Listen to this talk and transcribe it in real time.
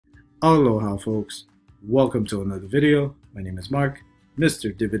Aloha folks, welcome to another video. My name is Mark,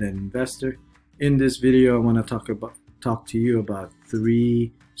 Mr. Dividend Investor. In this video I want to talk to you about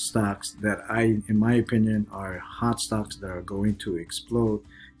 3 stocks that in my opinion are hot stocks that are going to explode.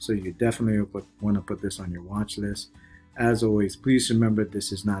 So you definitely want to put this on your watch list. As always, please remember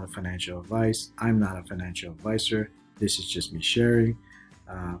this is not a financial advice. I'm not a financial advisor. This is just me sharing.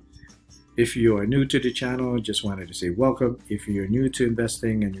 If you are new to the channel, just wanted to say welcome. If you're new to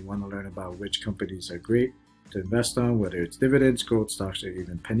investing and you want to learn about which companies are great to invest on, whether it's dividends, growth stocks, or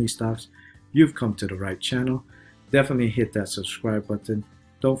even penny stocks, you've come to the right channel. Definitely hit that subscribe button.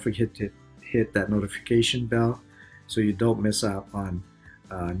 Don't forget to hit that notification bell so you don't miss out on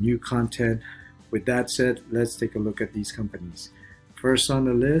new content. With that said, let's take a look at these companies. First on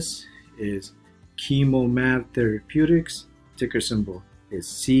the list is Chemomab Therapeutics, ticker symbol is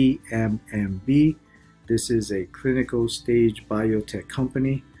Cmmb. This is a clinical stage biotech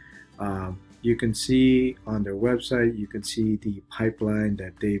company. You can see on their website, you can see the pipeline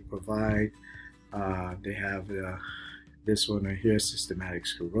that they provide. They have this one right here, systematic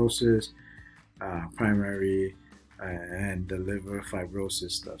sclerosis, primary and the liver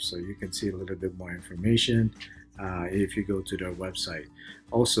fibrosis stuff. So you can see a little bit more information if you go to their website.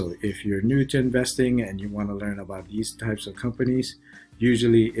 Also, if you're new to investing and you want to learn about these types of companies,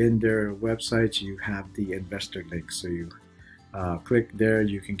 usually in their websites you have the investor link. So you click there,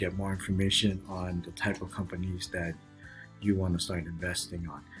 you can get more information on the type of companies that you want to start investing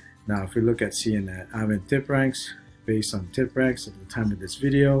on. Now, if we look at CNN, I'm in tip ranks. Based on tip ranks at the time of this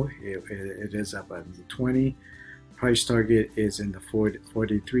video, it is up at 20. Price target is in the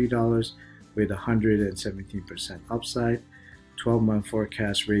 $43 with 117% upside. 12-month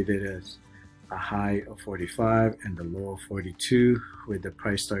forecast rated as a high of 45 and the low of 42 with the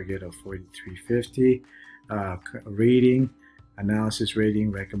price target of 43.50. Rating, analysis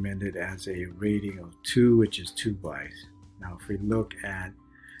rating recommended as a rating of 2, which is 2 buys. Now if we look at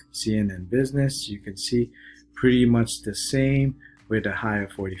CNN Business, you can see pretty much the same with a high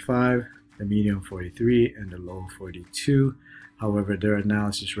of 45, the medium 43, and the low 42. However, their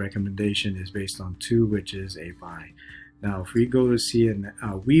analysis recommendation is based on 2, which is a buy. Now if we go to CNN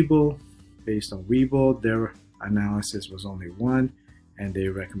Webull, based on Webull, their analysis was only 1 and they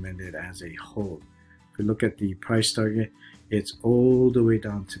recommended as a hold. If we look at the price target, it's all the way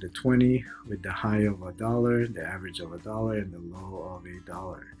down to the 20 with the high of $1, the average of $1, and the low of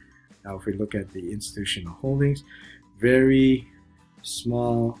 $1. Now if we look at the institutional holdings, very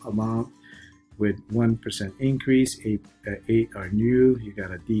small amount with 1% increase, 8 are new, you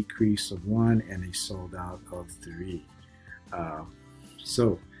got a decrease of 1 and a sold out of 3.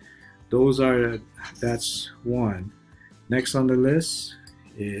 So that's 1. Next on the list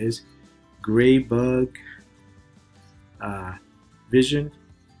is Graybug Vision,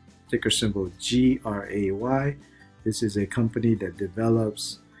 ticker symbol GRAY. This is a company that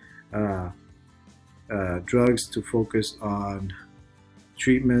develops drugs to focus on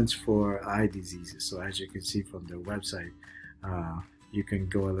treatments for eye diseases. So as you can see from their website, you can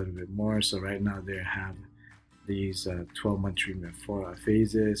go a little bit more. So right now they have these 12-month treatment for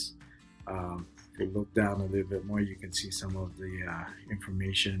phases. If you look down a little bit more, you can see some of the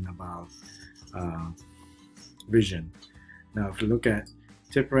information about vision. Now if you look at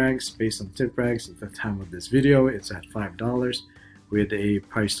tip ranks, based on tip ranks at the time of this video, it's at $5 with a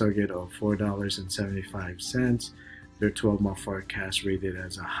price target of $4.75. Their 12-month forecast rated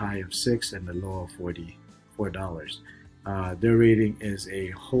as a high of 6 and the low of $44. Their rating is a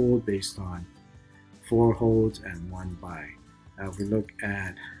hold based on 4 holds and 1 buy. Now if we look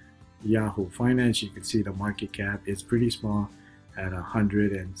at Yahoo Finance, you can see the market cap is pretty small at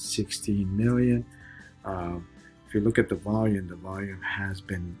 116 million. If you look at the volume has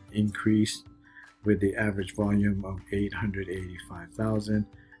been increased with the average volume of 885,000.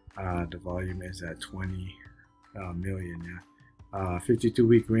 The volume is at 20 million.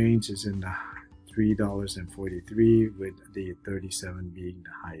 52-week range is in the $3.43 with the 37 being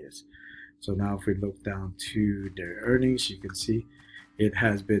the highest. So now if we look down to their earnings, you can see it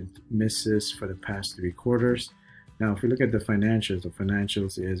has been misses for the past 3 quarters. Now if we look at the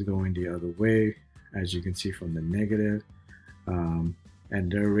financials is going the other way, as you can see from the negative. And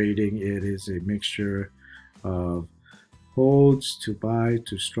their rating, it is a mixture of holds to buy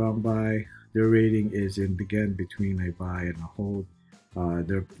to strong buy. Their rating is again between a buy and a hold.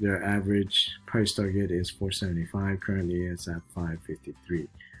 Their average price target is 475. Currently it's at 553.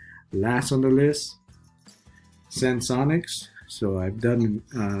 Last on the list, Sensonics. So I've done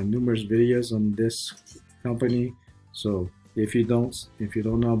numerous videos on this company. So if you don't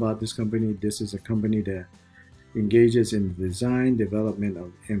know about this company, this is a company that engages in design, development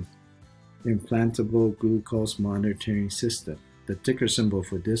of implantable glucose monitoring system. The ticker symbol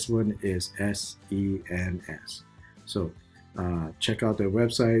for this one is SENS. So check out their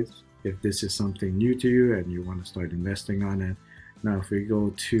website if this is something new to you and you want to start investing on it. Now if we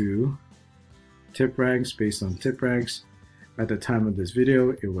go to tip ranks, based on tip ranks, at the time of this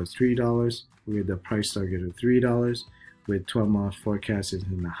video it was $3 with the price target of $3, with 12-month forecast is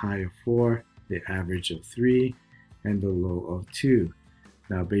in the high of 4, the average of 3, and the low of 2.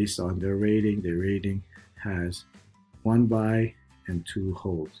 Now based on their rating has 1 buy and 2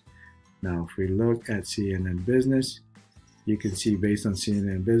 holds. Now if we look at CNN Business, you can see based on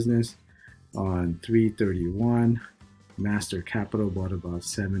CNN Business on 3/31, Master Capital bought about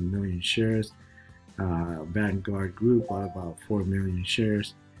 7 million shares, Vanguard Group bought about 4 million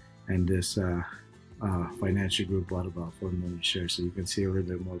shares, and this financial group bought about 4 million shares. So you can see a little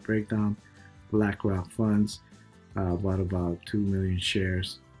bit more breakdown. BlackRock Funds bought about 2 million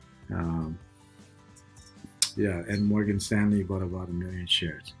shares. Yeah, and Morgan Stanley bought about 1 million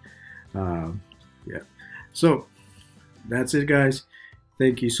shares. Yeah, so that's it, guys.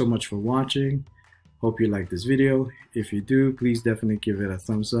 Thank you so much for watching. Hope you like this video. If you do, please definitely give it a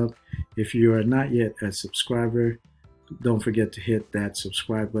thumbs up. If you are not yet a subscriber, don't forget to hit that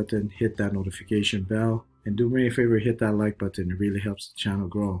subscribe button, hit that notification bell, and do me a favor, hit that like button. It really helps the channel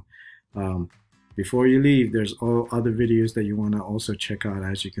grow. Before you leave, there's all other videos that you want to also check out,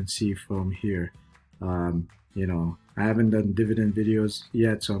 as you can see from here. You know, I haven't done dividend videos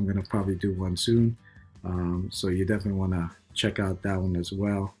yet, so I'm going to probably do one soon. So you definitely want to check out that one as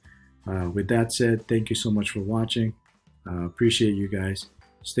well. With that said, thank you so much for watching. Appreciate you guys.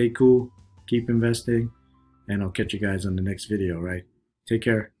 Stay cool, keep investing, and I'll catch you guys on the next video, right? Take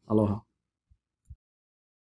care. Aloha.